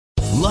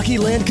Lucky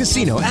Land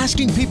Casino,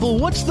 asking people,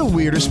 what's the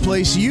weirdest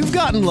place you've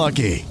gotten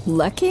lucky?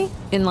 Lucky?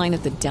 In line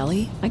at the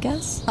deli, I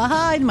guess?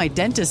 Aha, in my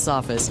dentist's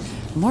office.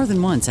 More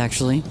than once,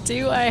 actually.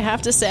 Do I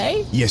have to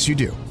say? Yes, you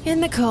do. In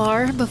the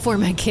car before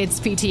my kids'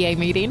 PTA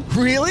meeting.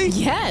 Really?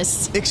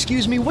 Yes.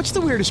 Excuse me, what's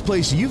the weirdest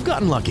place you've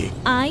gotten lucky?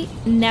 I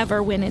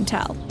never win and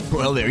tell.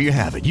 Well, there you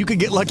have it. You can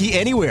get lucky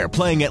anywhere,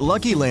 playing at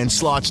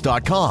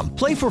LuckyLandSlots.com.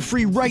 Play for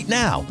free right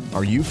now.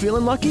 Are you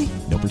feeling lucky?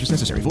 No purchase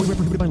necessary. Void where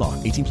prohibited by law.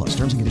 18 plus.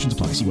 Terms and conditions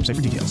apply. See website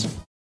for details.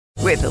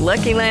 With the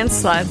Lucky Land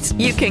Slots,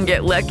 you can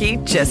get lucky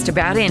just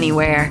about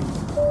anywhere.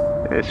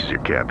 This is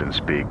your captain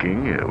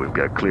speaking. We've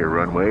got clear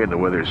runway and the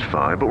weather's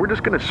fine, but we're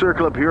just going to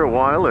circle up here a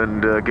while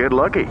and get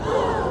lucky.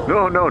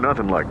 No,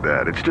 nothing like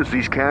that. It's just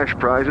these cash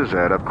prizes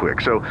add up quick.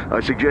 So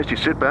I suggest you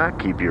sit back,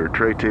 keep your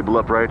tray table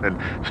upright, and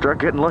start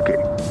getting lucky.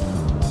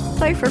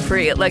 Play for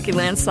free at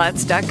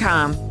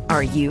LuckyLandSlots.com.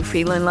 Are you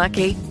feeling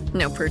lucky?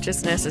 No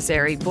purchase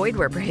necessary. Void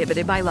where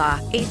prohibited by law.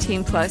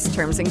 18 plus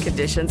terms and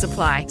conditions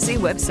apply. See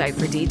website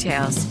for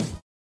details.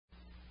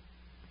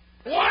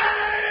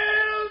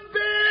 Wild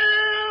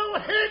Bill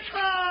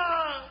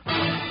Hickok!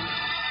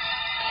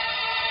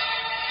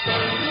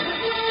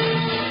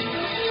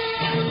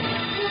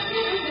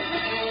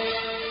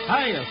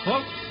 Hiya,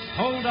 folks.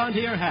 Hold on to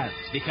your hats,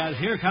 because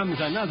here comes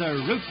another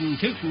rootin'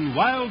 tootin'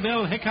 Wild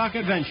Bill Hickok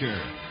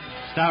adventure,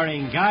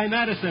 starring Guy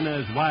Madison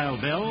as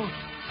Wild Bill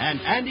and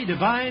Andy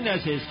Devine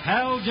as his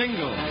pal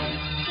Jingle.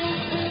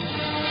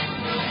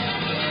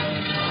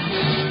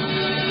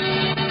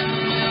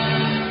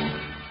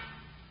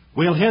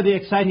 We'll hear the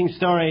exciting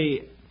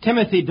story,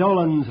 Timothy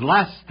Dolan's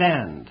Last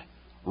Stand,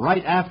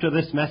 right after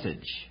this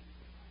message.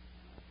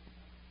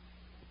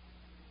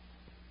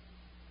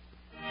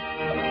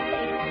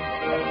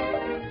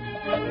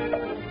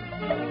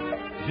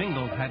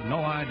 Jingles had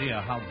no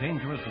idea how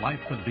dangerous life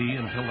could be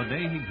until the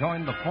day he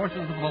joined the forces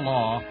of the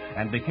law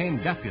and became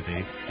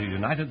deputy to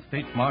United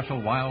States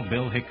Marshal Wild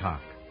Bill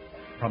Hickok.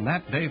 From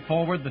that day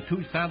forward, the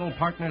two saddle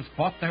partners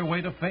fought their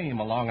way to fame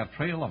along a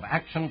trail of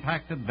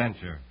action-packed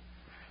adventure.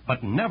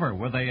 But never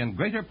were they in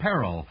greater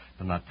peril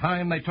than the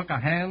time they took a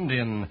hand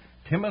in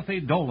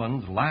Timothy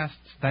Dolan's Last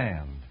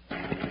Stand.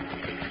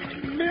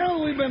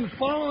 Bill, we've been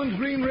following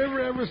Green River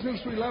ever since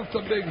we left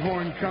the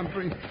Bighorn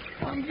country.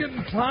 I'm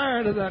getting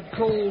tired of that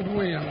cold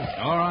wind.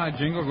 All right,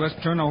 Jingles, let's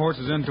turn the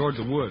horses in towards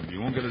the woods. You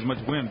won't get as much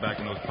wind back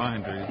in those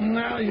pine trees.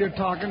 Now you're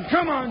talking.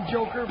 Come on,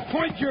 Joker.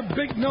 Point your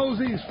big nose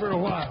east for a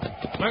while.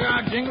 Look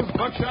out, Jingles.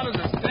 Buckshot is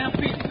a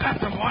stampede.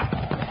 After him, what?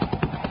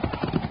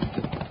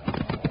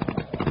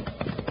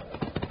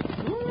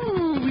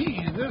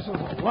 This is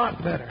a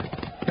lot better.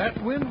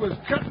 That wind was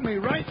cutting me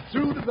right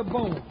through to the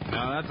bone.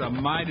 Now, that's a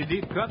mighty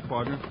deep cut,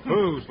 partner.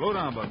 Ooh, slow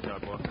down,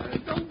 Buckshot, boy.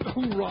 Don't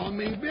hoorah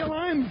me, Bill.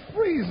 I'm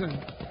freezing.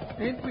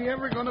 Ain't we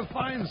ever going to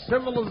find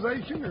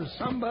civilization or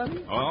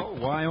somebody? Oh,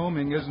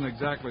 Wyoming isn't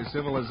exactly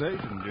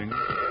civilization,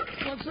 Jingles.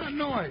 What's that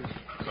noise?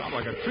 Sounds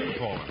like a tree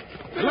falling.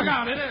 Bill, Look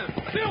out, it is.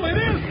 Bill, it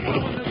is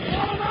falling. It's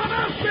falling on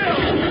us,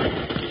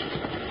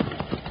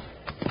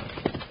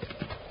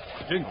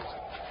 Bill.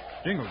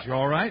 Jingles, you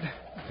all right?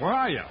 Where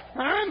are you?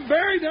 I'm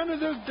buried under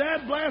this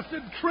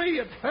dad-blasted tree.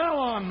 It fell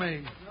on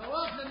me. Now,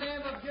 what in the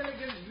name of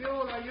Gilligan's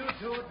Mule are you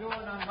two doing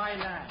on my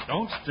land?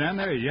 Don't stand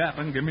there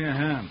yapping. Give me a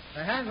hand.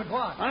 A hand with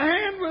what? A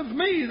hand with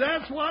me,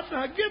 that's what.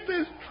 Now, get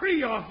this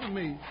tree off of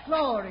me.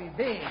 Glory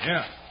be.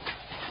 Yeah.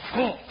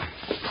 Oh.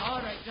 All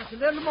right, just a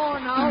little more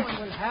now, and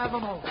we'll have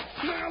 'em over.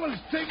 Now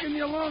it's taking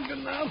you long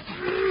enough.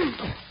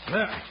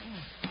 There.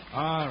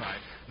 All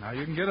right. Now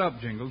you can get up,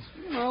 Jingles.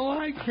 No,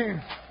 I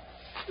can't.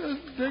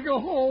 Just dig a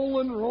hole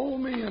and roll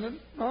me in it.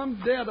 I'm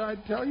dead, I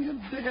tell you,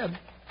 dead.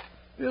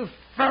 This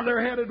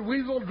feather-headed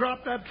weasel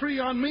dropped that tree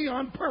on me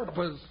on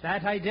purpose.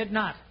 That I did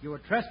not. You were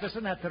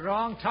trespassing at the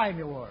wrong time,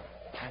 you were.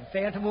 And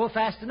failed to move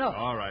fast enough.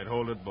 All right,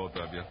 hold it, both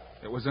of you.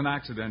 It was an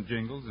accident,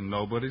 Jingles, and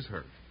nobody's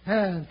hurt.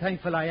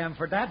 Thankful I am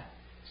for that.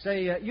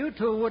 Say, you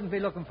two wouldn't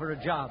be looking for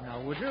a job now,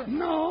 would you?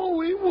 No,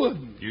 we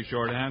wouldn't. You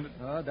short-handed?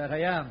 Oh, that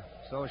I am.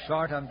 So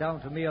short I'm down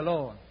to me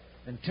alone.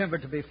 And timber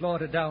to be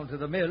floated down to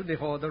the mill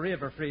before the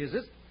river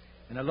freezes,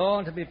 and a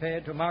loan to be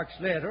paid to Mark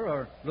Slater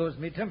or lose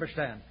me timber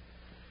stand.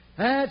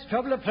 That's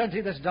trouble aplenty,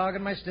 this dog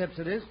in my steps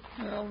it is.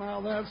 Well, now,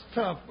 that's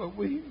tough, but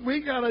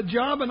we got a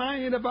job, and I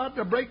ain't about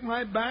to break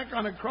my back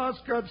on a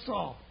cross-cut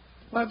saw.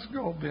 Let's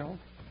go, Bill.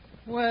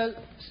 Well,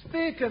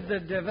 speak of the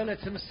devil,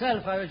 it's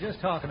himself I was just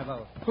talking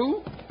about.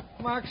 Who?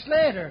 Mark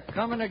Slater,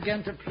 coming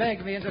again to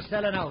plague me into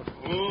selling out.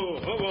 Oh,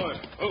 boy.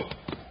 Oh.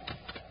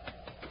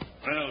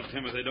 Well,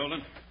 Timothy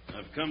Dolan,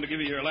 I've come to give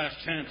you your last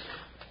chance.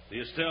 Do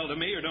you sell to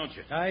me or don't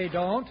you? I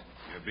don't.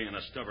 You're being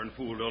a stubborn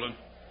fool, Dolan.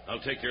 I'll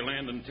take your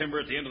land and timber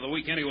at the end of the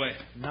week anyway.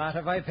 Not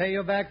if I pay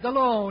you back the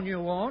loan, you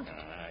won't.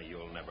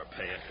 You'll never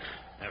pay it.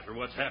 After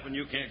what's happened,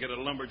 you can't get a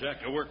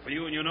lumberjack to work for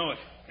you, and you know it.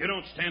 You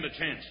don't stand a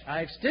chance.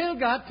 I've still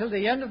got till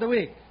the end of the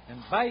week. And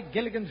by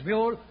Gilligan's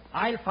Mule,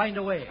 I'll find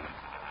a way.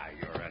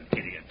 You're an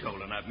idiot,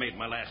 Dolan. I've made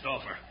my last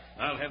offer.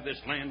 I'll have this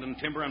land and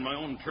timber on my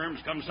own terms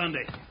come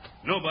Sunday.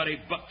 Nobody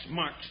bucks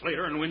Mark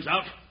Slater and wins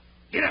out.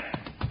 Get up!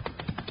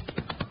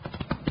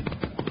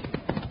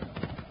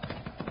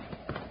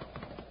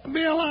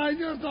 Bill, I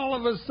just all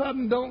of a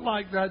sudden don't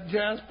like that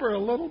Jasper a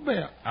little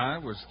bit. I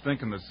was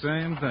thinking the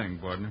same thing,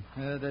 partner.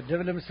 The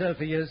devil himself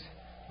he is.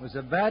 It was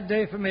a bad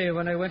day for me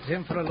when I went to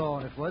him for a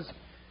loan, it was.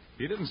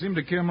 He didn't seem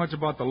to care much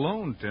about the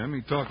loan, Tim.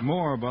 He talked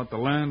more about the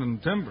land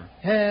and timber.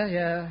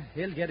 Yeah,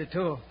 he'll get it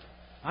too.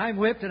 I'm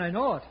whipped and I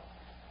know it.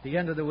 The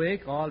end of the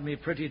week, all me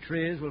pretty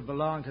trees will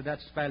belong to that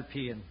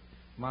Spalpean,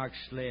 Mark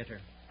Slater.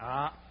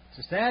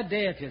 It's a sad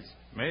day it is.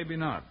 Maybe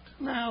not.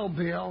 Now,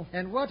 Bill.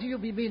 And what do you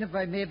be meaning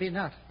by maybe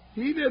not?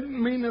 He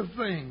didn't mean a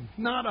thing.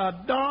 Not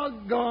a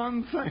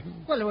doggone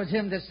thing. Well, it was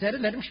him that said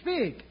it. Let him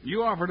speak.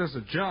 You offered us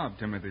a job,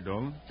 Timothy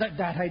Dolan.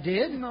 That I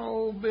did?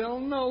 No,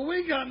 Bill, no.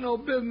 We got no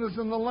business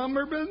in the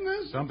lumber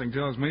business. Something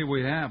tells me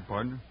we have,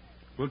 partner.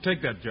 We'll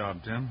take that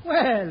job, Tim.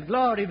 Well,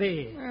 glory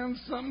be. And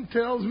something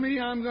tells me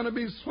I'm going to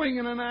be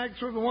swinging an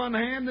axe with one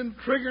hand and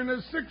triggering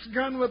a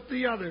 6-gun with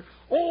the other.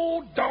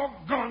 Oh,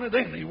 doggone it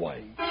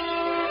anyway.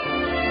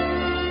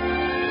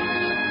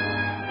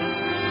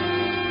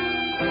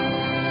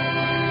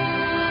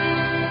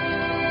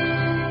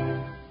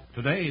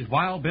 Today's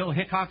Wild Bill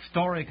Hickok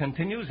story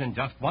continues in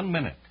just 1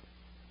 minute.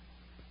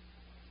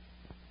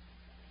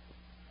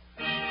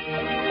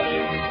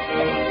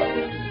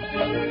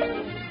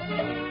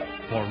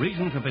 For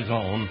reasons of his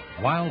own,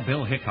 Wild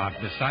Bill Hickok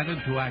decided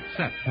to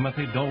accept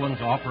Timothy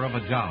Dolan's offer of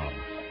a job.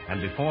 And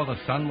before the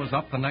sun was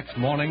up the next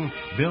morning,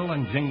 Bill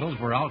and Jingles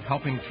were out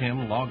helping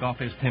Tim log off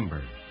his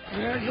timber.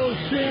 There goes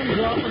Tim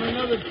dropping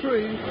another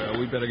tree. Well,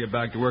 we better get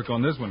back to work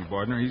on this one,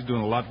 partner. He's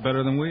doing a lot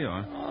better than we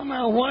are. Oh,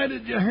 now, why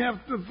did you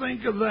have to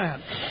think of that?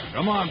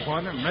 Come on,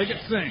 partner. Make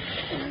it sing.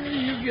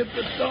 You get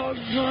the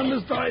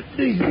doggonest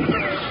idea.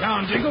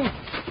 Down, Jingles.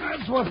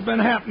 That's what's been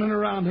happening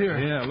around here.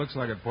 Yeah, looks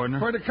like it, partner.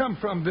 Where'd it come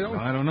from, Bill?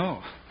 I don't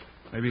know.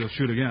 Maybe he'll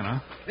shoot again, huh?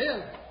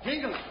 Bill,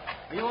 Jingles,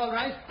 are you all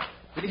right?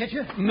 Did he hit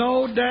you?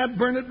 No, Dad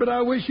burned it, but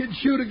I wish he'd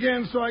shoot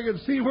again so I could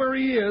see where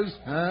he is.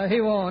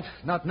 He won't.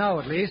 Not now,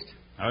 at least.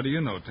 How do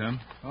you know, Tim?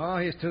 Oh,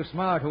 he's too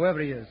smart,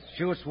 whoever he is.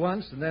 Shoots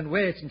once and then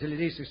waits until he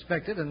least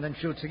expects it and then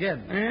shoots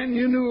again. And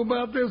you knew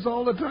about this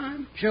all the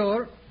time?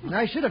 Sure.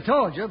 I should have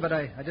told you, but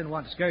I didn't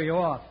want to scare you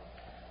off.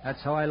 That's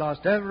how I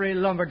lost every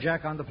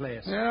lumberjack on the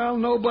place. Well,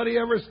 nobody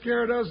ever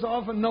scared us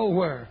off of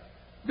nowhere.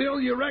 Bill,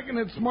 you reckon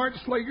it's Smart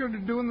Slater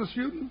doing the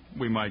shooting?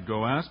 We might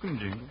go ask him,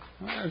 Jingle.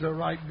 That's a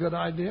right good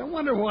idea. I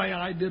wonder why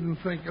I didn't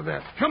think of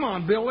that. Come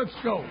on, Bill, let's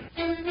go.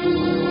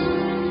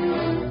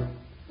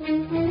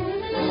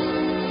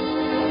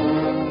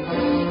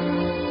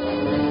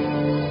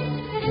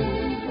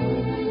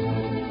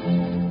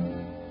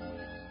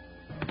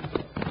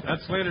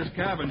 That's Slater's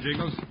cabin,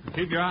 Jingles.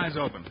 Keep your eyes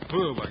open.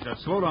 Move,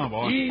 slow down,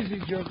 boy. Easy,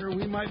 Joker.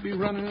 We might be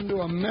running into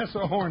a mess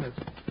of hornets.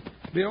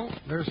 Bill,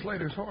 there's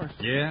Slater's horse.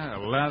 Yeah,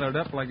 lathered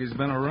up like he's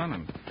been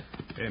a-running.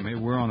 Hey, maybe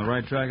we're on the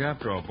right track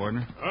after all,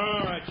 partner. All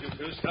right, you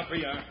two, stop where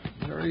you are.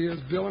 There he is,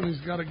 Bill, and he's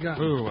got a gun.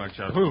 Who, watch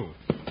out, who?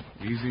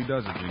 Easy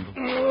does it, Jingle.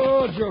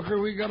 Oh, Joker,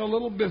 we got a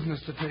little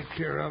business to take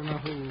care of. Now,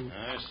 who?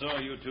 I saw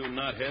you two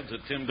knotheads at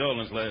Tim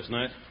Dolan's last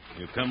night.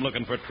 You come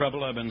looking for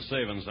trouble, I've been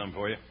saving some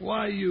for you.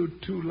 Why, you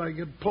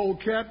two-legged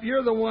polecat,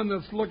 you're the one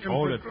that's looking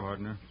Hold for... it,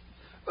 partner.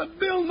 But,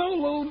 Bill, no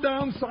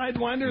low-down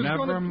sidewinder's going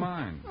to... Never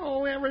mind.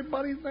 Oh,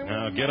 everybody...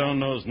 Now, get on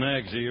those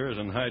nags of yours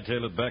and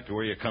hightail it back to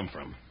where you come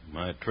from.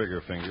 My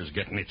trigger finger's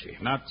getting itchy.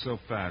 Not so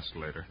fast,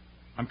 Slater.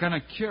 I'm kind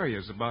of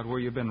curious about where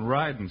you've been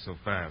riding so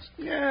fast.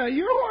 Yeah,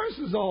 your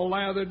horse is all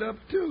lathered up,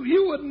 too.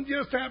 You wouldn't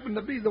just happen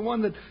to be the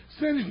one that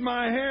singed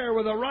my hair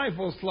with a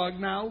rifle slug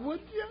now,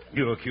 would you?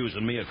 You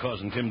accusing me of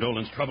causing Tim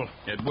Dolan's trouble?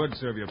 It would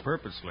serve your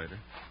purpose, Slater.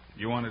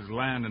 You want his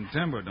land and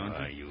timber, don't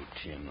you? You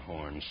tin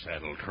horn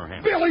saddle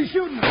tramp. Billy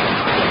shooting!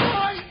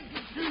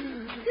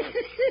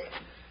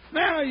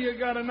 Now you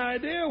got an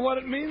idea what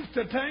it means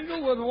to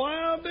tangle with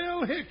Wild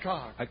Bill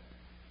Hickok.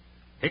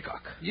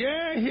 Hickok?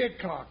 Yeah,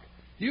 Hickok.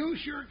 You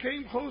sure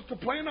came close to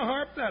playing a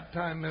harp that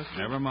time, mister.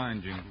 Never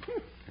mind, Jingle.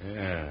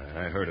 Yeah,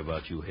 I heard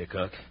about you,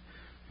 Hickok.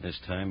 This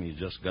time you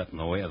just got in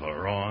the way of the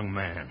wrong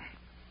man.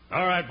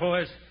 All right,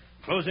 boys,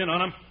 close in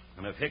on him.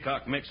 And if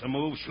Hickok makes a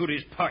move, shoot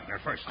his partner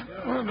first.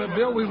 Well, but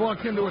Bill, we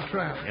walked into a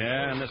trap.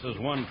 Yeah, and this is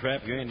one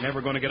trap you ain't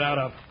never going to get out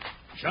of.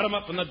 Shut him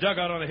up in the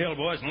dugout on the hill,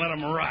 boys, and let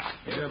him rot.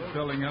 You're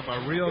building up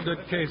a real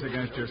good case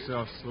against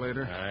yourself,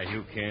 Slater.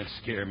 You can't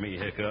scare me,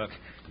 Hickok.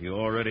 You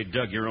already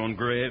dug your own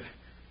grave.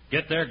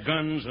 Get their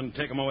guns and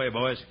take them away,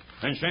 boys.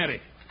 And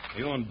Shanty,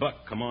 you and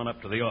Buck come on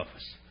up to the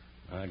office.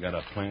 I got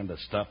a plan to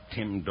stop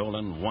Tim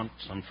Dolan once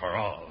and for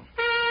all.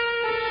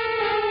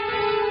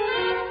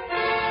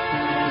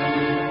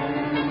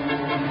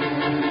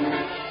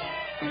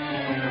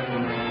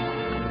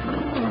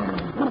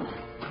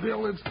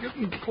 Bill, it's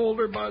getting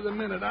colder by the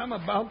minute. I'm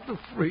about to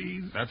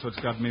freeze. That's what's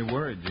got me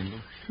worried, Jingle.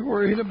 You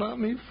worried about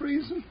me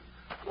freezing?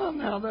 Well,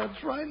 now,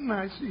 that's right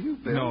nice of you,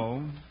 Bill.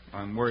 No,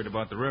 I'm worried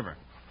about the river.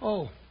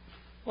 Oh.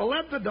 Well,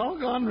 let the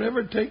doggone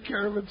river take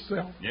care of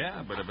itself.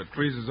 Yeah, but if it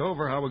freezes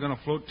over, how are we going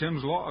to float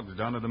Tim's logs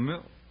down to the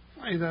mill?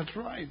 Hey, that's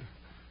right.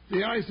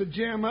 The ice would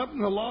jam up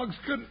and the logs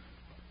couldn't...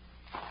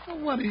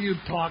 What are you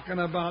talking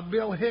about,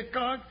 Bill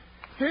Hickok?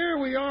 Here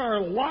we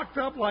are, locked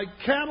up like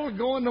cattle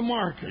going to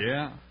market.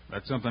 Yeah,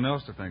 That's something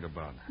else to think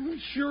about. It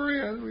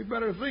sure is. We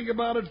better think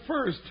about it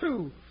first,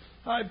 too.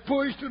 I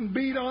pushed and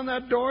beat on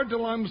that door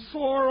till I'm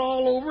sore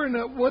all over and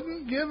it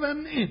wouldn't give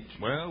an inch.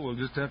 Well, we'll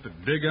just have to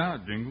dig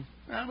out, Jingles.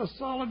 Out of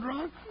solid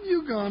rock?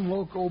 You gone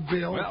loco,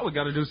 Bill. Well, we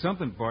got to do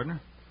something,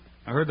 partner.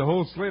 I heard the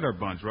whole Slater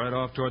bunch right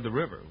off toward the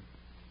river,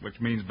 which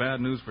means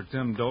bad news for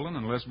Tim Dolan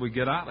unless we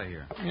get out of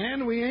here.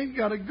 And we ain't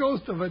got a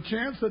ghost of a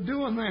chance of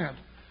doing that.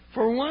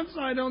 For once,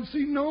 I don't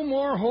see no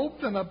more hope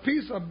than a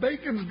piece of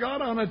bacon's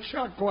got on a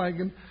chuck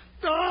wagon.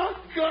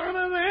 Doggone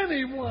it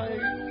anyway.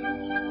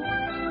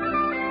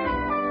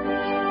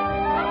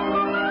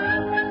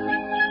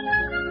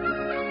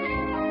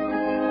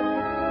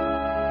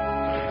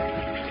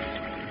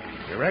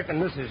 You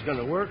reckon this is going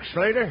to work,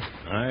 Slater?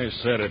 I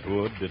said it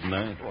would, didn't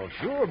I? Well,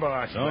 sure,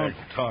 boss. Don't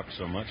talk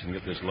so much and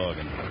get this log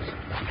in place.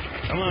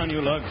 Come on,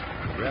 you lugs.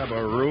 Grab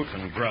a root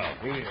and growl.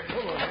 Here.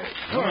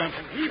 Come on.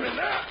 Even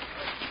that.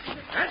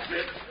 That's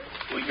it.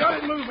 We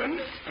got it moving.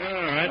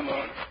 All right. Come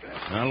on.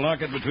 Now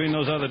lock it between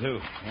those other two.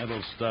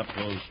 That'll stop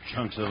those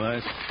chunks of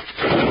ice.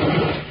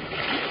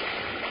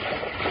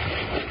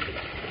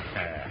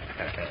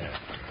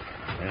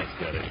 That's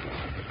got it.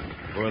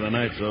 Before the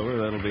night's over,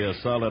 that'll be a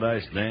solid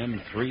ice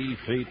dam 3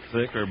 feet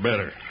thick or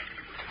better.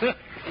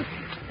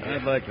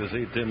 I'd like to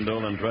see Tim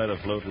Dolan try to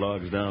float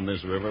logs down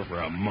this river for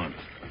a month.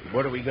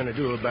 What are we going to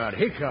do about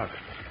Hickok,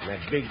 that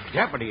big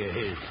deputy of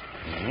his?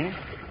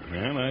 Mm-hmm.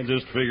 Well, I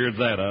just figured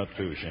that out,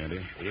 too, Shanty.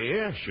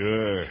 Yeah?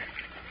 Sure.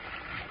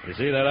 You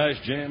see that ice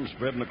jam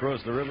spreading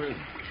across the river?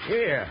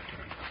 Yeah.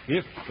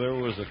 If there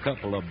was a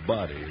couple of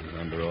bodies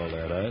under all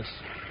that ice,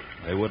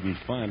 they wouldn't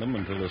find them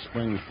until the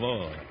spring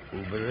thaw.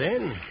 But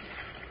then,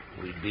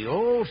 we'd be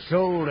all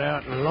sold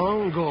out and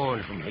long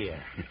gone from here.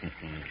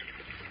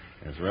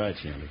 That's right,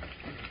 Shanty.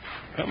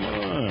 Come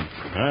on.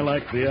 I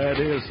like the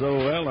idea so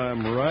well,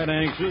 I'm right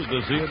anxious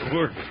to see it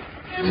work.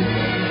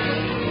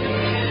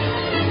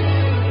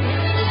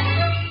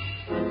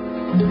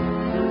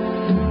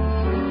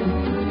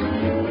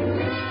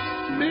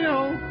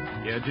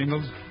 Yeah,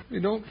 Jingles? If we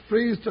don't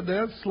freeze to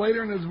death,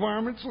 Slater and his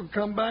varmints will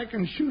come back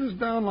and shoot us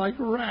down like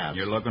rats.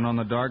 You're looking on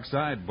the dark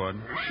side, bud.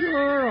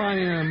 Sure I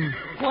am.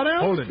 What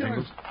else? Hold it, can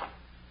Jingles.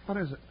 What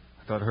is it?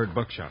 I thought I heard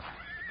buckshot.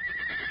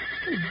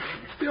 Hey,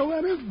 Bill,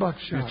 that is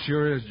buckshot. It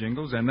sure is,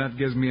 Jingles, and that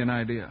gives me an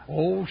idea.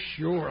 Oh,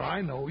 sure,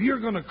 I know. You're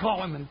going to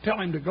call him and tell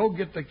him to go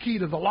get the key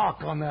to the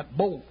lock on that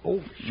bolt.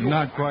 Oh, sure.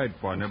 Not quite,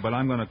 partner, but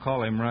I'm going to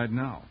call him right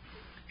now.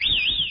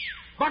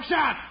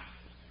 Buckshot!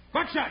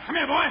 Buckshot, come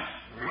here, boy!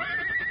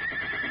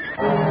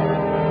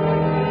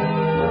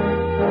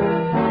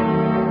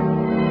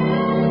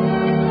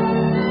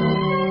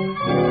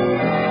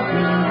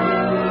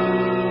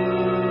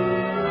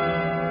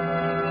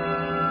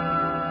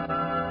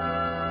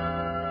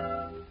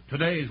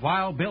 Today's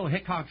Wild Bill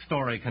Hickok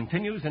story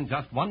continues in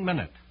just 1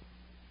 minute.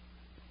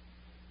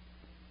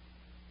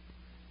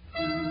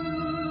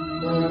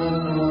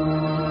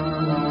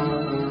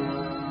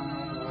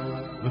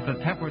 With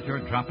the temperature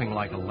dropping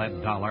like a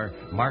lead dollar,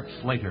 Mark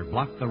Slater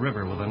blocked the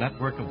river with a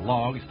network of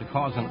logs to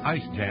cause an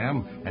ice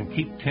jam and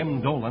keep Tim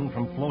Dolan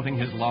from floating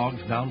his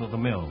logs down to the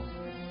mill.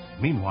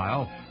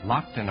 Meanwhile,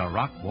 locked in a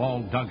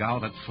rock-walled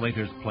dugout at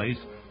Slater's place,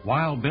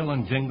 Wild Bill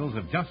and Jingles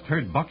have just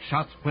heard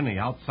Buckshot's whinny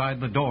outside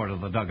the door to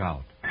the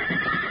dugout.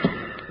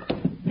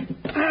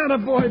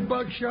 Attaboy,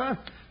 Buckshot.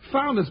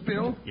 Found us,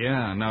 Bill.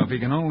 Yeah, now if he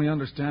can only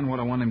understand what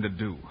I want him to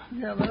do.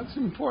 Yeah, that's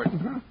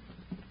important, huh?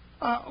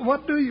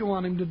 What do you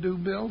want him to do,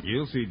 Bill?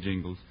 You'll see,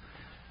 Jingles.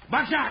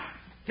 Buckshot!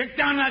 Kick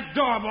down that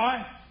door,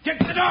 boy! Kick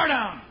the door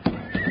down!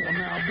 Well,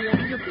 now, Bill,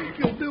 do you think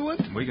you'll do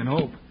it? We can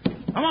hope.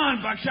 Come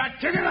on, Buckshot,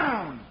 kick it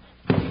down!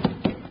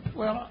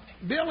 Well,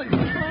 Billy's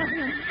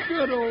trying.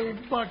 Good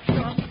old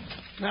Buckshot.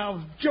 Now,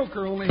 if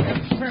Joker only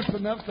had sense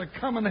enough to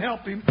come and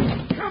help him.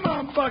 Come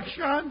on,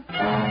 Buckshot.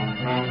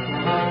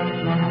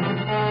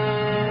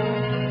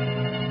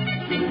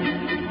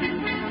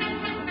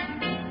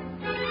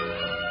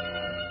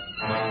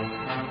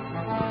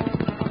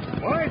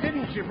 Why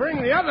didn't you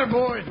bring the other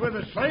boys with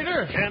us,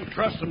 Slater? Can't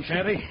trust them,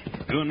 Shanty.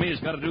 You and me's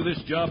got to do this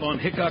job on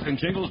Hickok and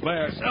Jingles by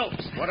ourselves.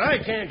 What I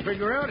can't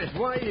figure out is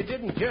why you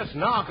didn't just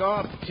knock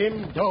off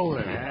Tim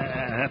Dolan.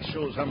 That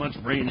shows how much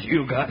brains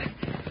you got.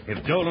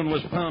 If Dolan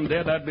was found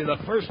dead, I'd be the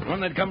first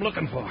one they'd come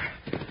looking for.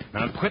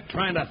 Now quit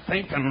trying to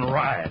think and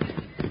ride.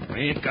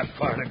 We ain't got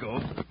far to go.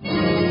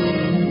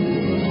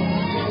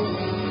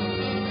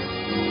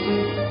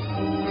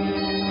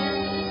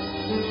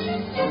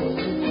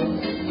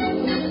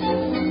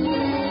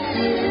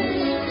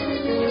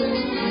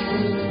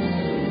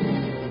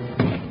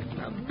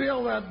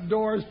 That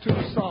door's too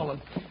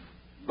solid.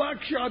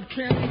 Buckshot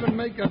can't even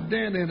make a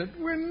dent in it.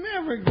 We're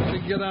never going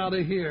to get out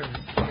of here.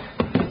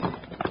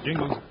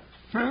 Jingles.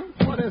 Huh?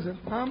 What is it?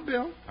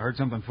 Bill? I heard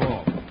something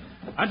fall.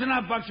 That's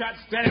enough, Buckshot.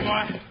 Steady,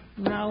 boy.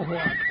 Now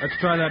what? Let's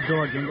try that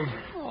door, Jingles.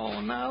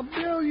 Oh, now,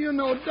 Bill, you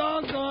know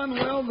doggone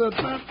well that...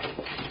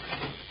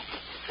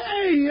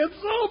 Hey,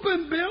 it's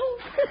open, Bill.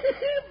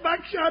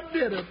 Buckshot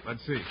did it.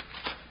 Let's see.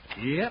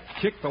 Yep,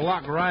 kicked the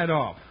lock right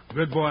off.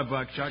 Good boy,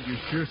 Buckshot. You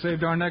sure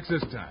saved our necks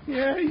this time.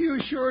 Yeah,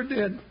 you sure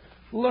did.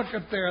 Look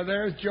at there.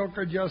 There's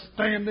Joker just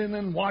standing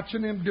and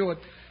watching him do it.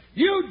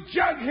 You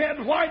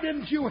jughead, why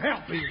didn't you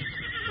help him?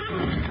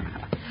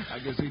 I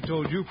guess he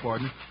told you,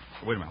 partner.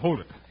 Wait a minute, hold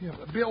it. Yeah,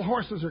 the Bill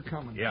horses are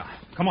coming. Yeah.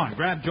 Come on,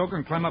 grab Joker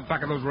and climb up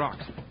back of those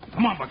rocks.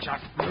 Come on,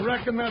 Buckshot. You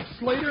reckon that's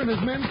Slater and his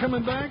men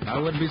coming back? I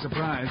wouldn't be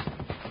surprised.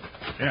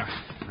 Yeah,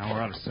 now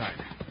we're out of sight.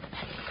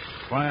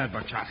 Quiet,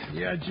 Buckshot.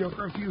 Yeah,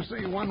 Joker, if you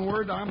say one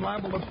word, I'm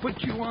liable to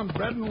put you on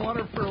bread and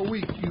water for a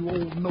week, you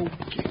old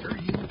no-kicker,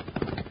 you.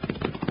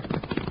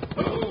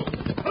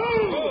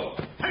 Oh!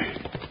 Hey,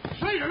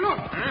 Slater, look!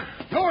 Huh?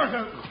 Doors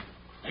open.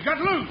 They got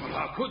loose. Well,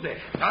 how could they?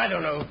 I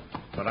don't know.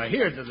 But I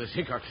hear that this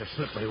Hickok's a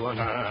slippery one.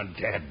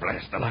 Dad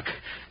blast the luck.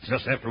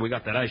 Just after we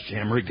got that ice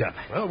jam rigged up.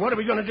 Well, what are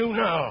we going to do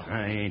now?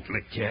 I ain't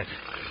licked yet.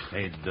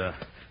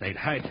 They'd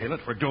hightail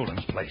it for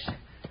Dolan's place.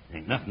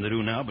 Ain't nothing to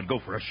do now but go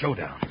for a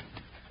showdown.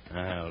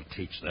 I'll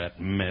teach that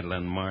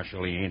meddling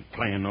marshal he ain't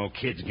playing no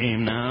kid's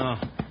game now.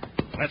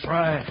 That's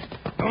right.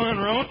 Go on,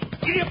 Roan.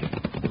 Yep.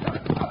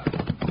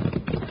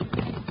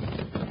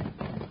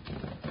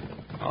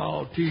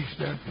 I'll teach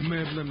that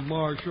meddling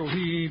marshal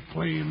he ain't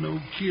playing no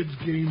kid's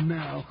game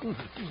now.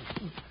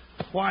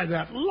 Why,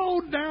 that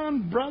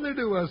low-down brother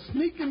to a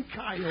sneaking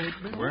coyote.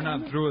 We're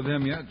not through with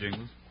him yet,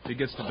 Jingles. If he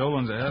gets to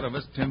Dolan's ahead of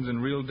us, Tim's in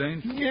real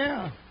danger.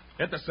 Yeah.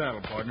 Hit the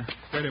saddle, partner.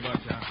 Steady,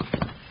 Buckshot.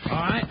 All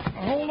right.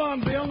 Hold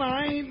on, Bill. Now,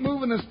 I ain't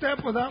moving a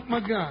step without my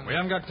gun. We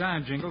haven't got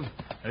time, Jingles.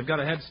 They've got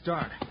a head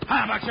start.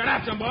 Hi, Buckshot.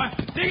 After him, boy.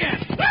 Dig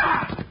in.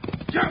 Ah!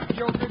 Jump,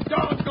 Joker.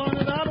 Doggone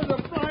it, out of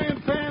the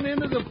frying pan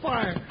into the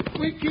fire.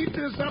 We keep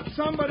this up,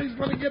 somebody's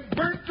going to get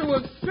burnt to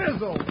a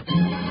sizzle.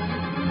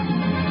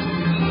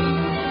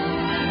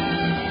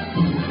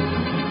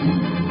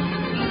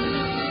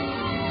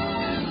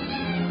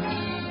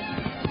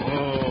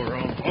 Oh,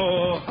 Rome.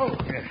 Oh.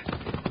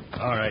 Yeah.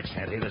 All right,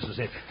 Sandy, this is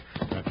it.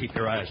 Now keep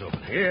your eyes open.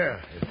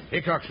 Yeah. If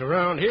Hickok's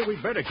around here, we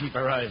better keep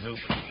our eyes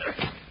open.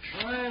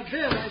 Well,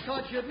 Bill, I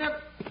thought you'd never...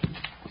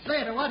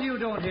 Slater, what are you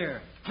doing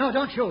here? No,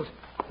 don't shoot.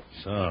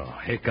 So,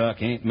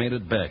 Hickok ain't made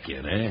it back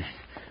yet, eh?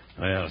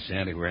 Well,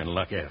 Sandy, we're in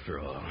luck after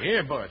all.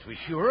 Yeah, boss, we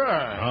sure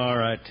are. All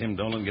right, Tim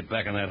Dolan, get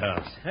back in that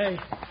house. Hey,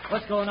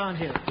 what's going on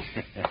here?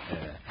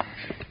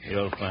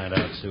 You'll find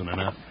out soon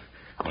enough.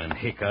 When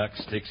Hickok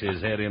sticks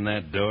his head in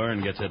that door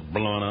and gets it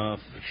blown off.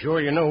 Sure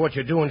you know what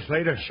you're doing,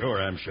 Slater?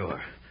 Sure, I'm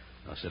sure.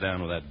 I'll sit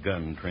down with that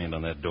gun trained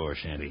on that door,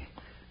 Shanty.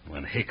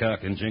 When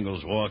Hickok and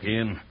Jingles walk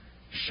in,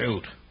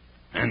 shoot.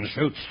 And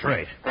shoot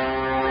straight.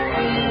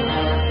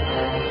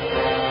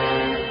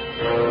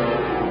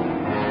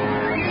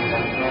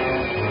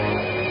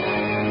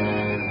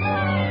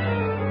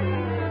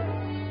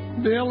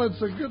 Bill,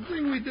 it's a good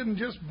thing we didn't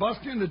just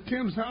bust into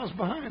Tim's house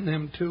behind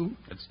them two.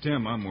 It's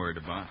Tim I'm worried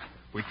about.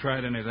 If we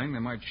tried anything, they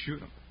might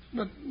shoot him.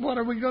 But what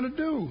are we going to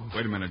do?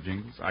 Wait a minute,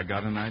 Jingles. I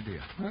got an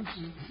idea.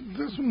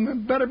 This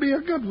one better be a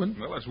good one.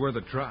 Well, it's worth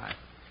a try.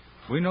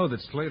 We know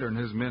that Slater and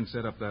his men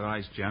set up that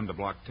ice jam to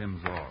block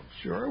Tim's logs.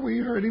 Sure, we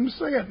heard him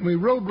say it, and we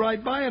rode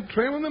right by it,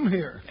 trailing them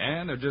here.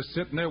 And they're just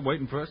sitting there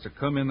waiting for us to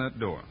come in that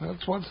door.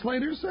 That's what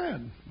Slater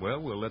said.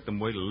 Well, we'll let them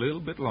wait a little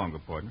bit longer,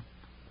 partner.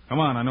 Come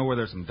on, I know where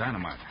there's some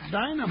dynamite.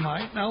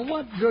 Dynamite? Now,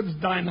 what good's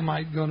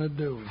dynamite going to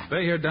do? If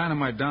they hear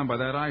dynamite down by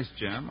that ice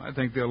jam, I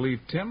think they'll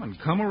leave Tim and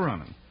come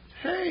a-running.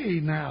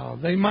 Hey, now,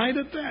 they might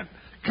at that.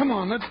 Come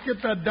on, let's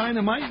get that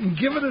dynamite and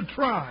give it a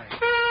try.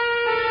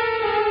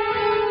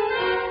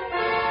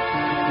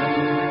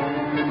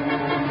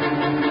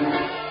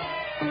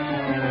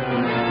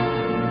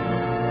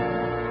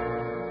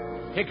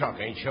 Hickok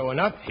ain't showing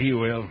up. He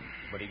will.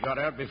 But he got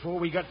out before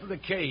we got to the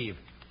cave.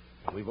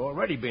 We've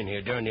already been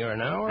here darn near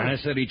an hour. I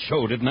said he'd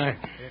show, didn't I?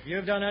 If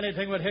you've done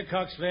anything with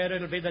Hickok, Slater,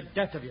 it'll be the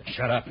death of you.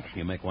 Shut up.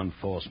 You make one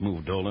false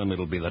move, Dolan,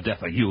 it'll be the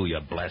death of you, you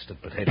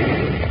blasted potato.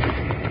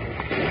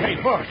 Hey,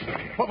 boss,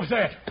 what was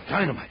that?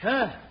 Dynamite.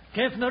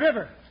 Came from the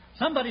river.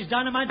 Somebody's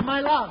dynamiting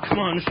my log. Come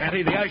on,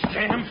 Shanty, the ice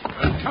jam.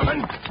 I'm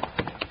coming.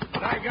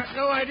 But I got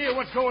no idea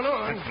what's going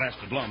on. That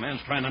blasted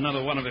lawman's trying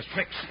another one of his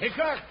tricks.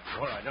 Hickok?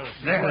 Well, I don't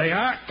see There what... they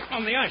are,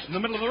 on the ice in the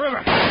middle of the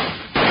river.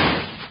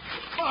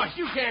 Boss,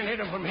 you can't hit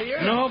him from here.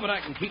 No, but I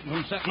can keep them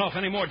from setting off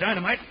any more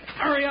dynamite.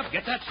 Hurry up,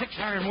 get that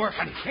 6-iron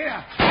working.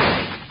 Here.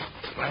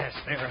 Blast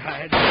their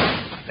hides.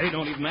 They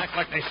don't even act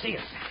like they see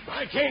us.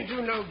 I can't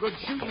do no good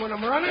shooting when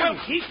I'm running. Well,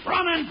 keep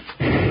running.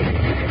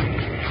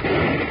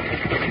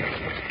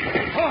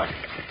 Boss,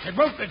 they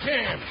broke the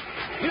jam.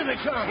 Here they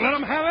come. Let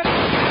them have it.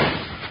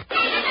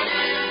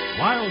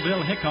 Wild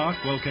Bill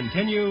Hickok will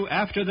continue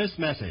after this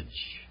message.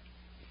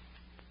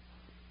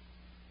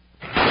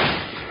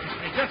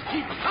 They just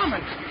keep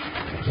coming.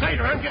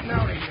 Slater, I'm getting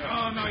out of here.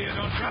 Oh, no, you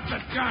don't. Drop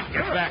that gun.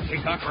 Get back,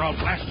 Hickok, or I'll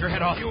blast your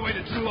head off. You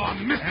waited too long,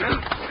 mister.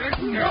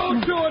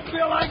 Don't do it,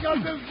 Bill. I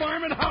got this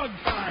varmint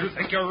hog-tied. You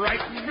think you're right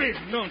big,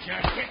 don't you,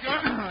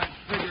 Hickok? I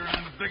figure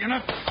I'm big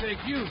enough to take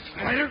you,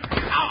 Slater.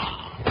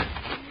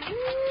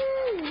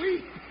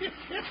 Woo-wee.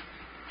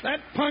 That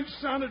punch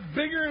sounded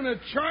bigger than a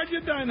charge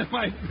of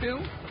dynamite, Bill.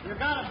 You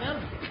got it, Bill.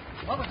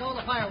 What was all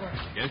the fireworks?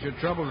 Guess your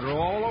troubles are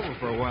all over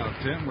for a while,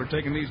 Tim. We're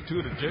taking these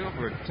two to jail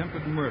for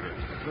attempted murder.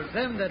 It was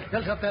them that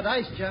built up that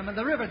ice jam in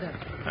the river then.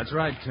 That's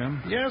right,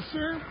 Tim. Yes,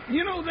 sir.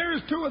 You know,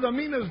 there's two of the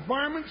meanest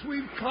varmints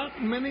we've caught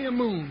in many a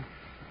moon.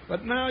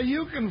 But now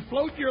you can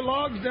float your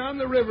logs down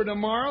the river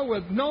tomorrow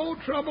with no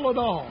trouble at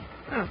all.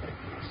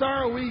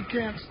 Sorry we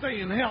can't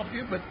stay and help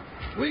you, but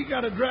we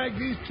got to drag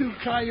these two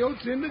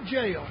coyotes into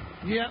jail.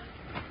 Yep,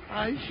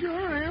 I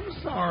sure am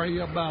sorry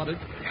about it.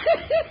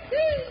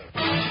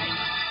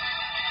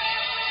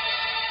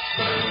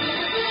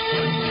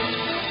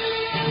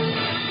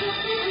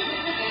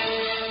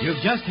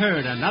 You've just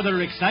heard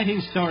another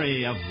exciting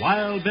story of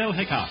Wild Bill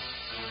Hickok,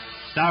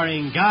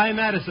 starring Guy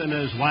Madison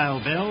as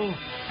Wild Bill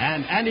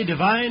and Andy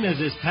Devine as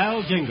his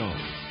pal Jingo.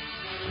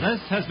 This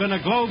has been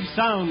a Globe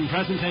Sound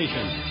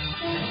presentation.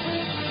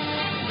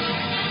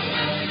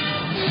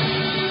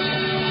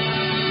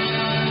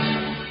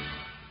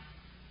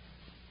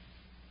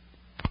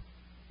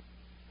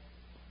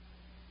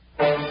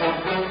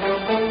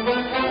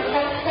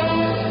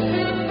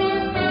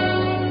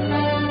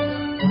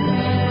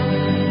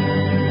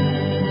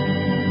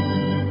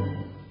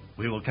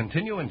 We will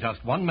continue in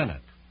just 1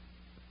 minute.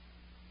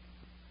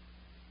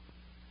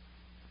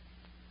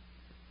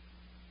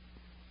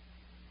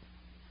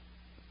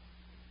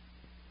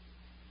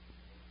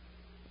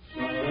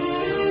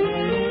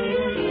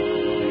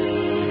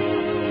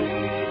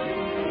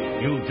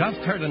 You've just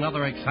heard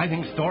another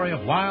exciting story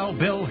of Wild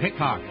Bill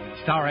Hickok,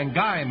 starring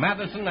Guy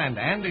Madison and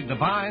Andy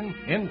Devine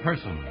in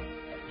person.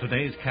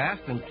 Today's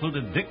cast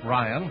included Dick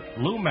Ryan,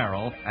 Lou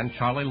Merrill, and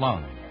Charlie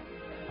Lung.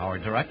 Our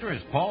director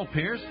is Paul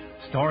Pierce,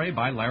 story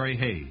by Larry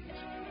Hayes.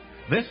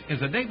 This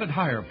is a David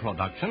Heyer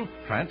production,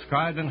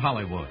 transcribed in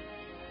Hollywood.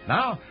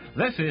 Now,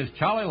 this is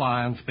Charlie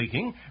Lyon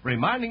speaking,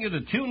 reminding you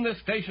to tune this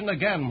station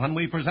again when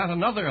we present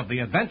another of the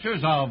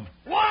adventures of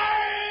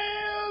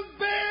Wild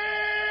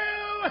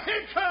Bill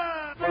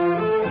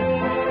Hickok!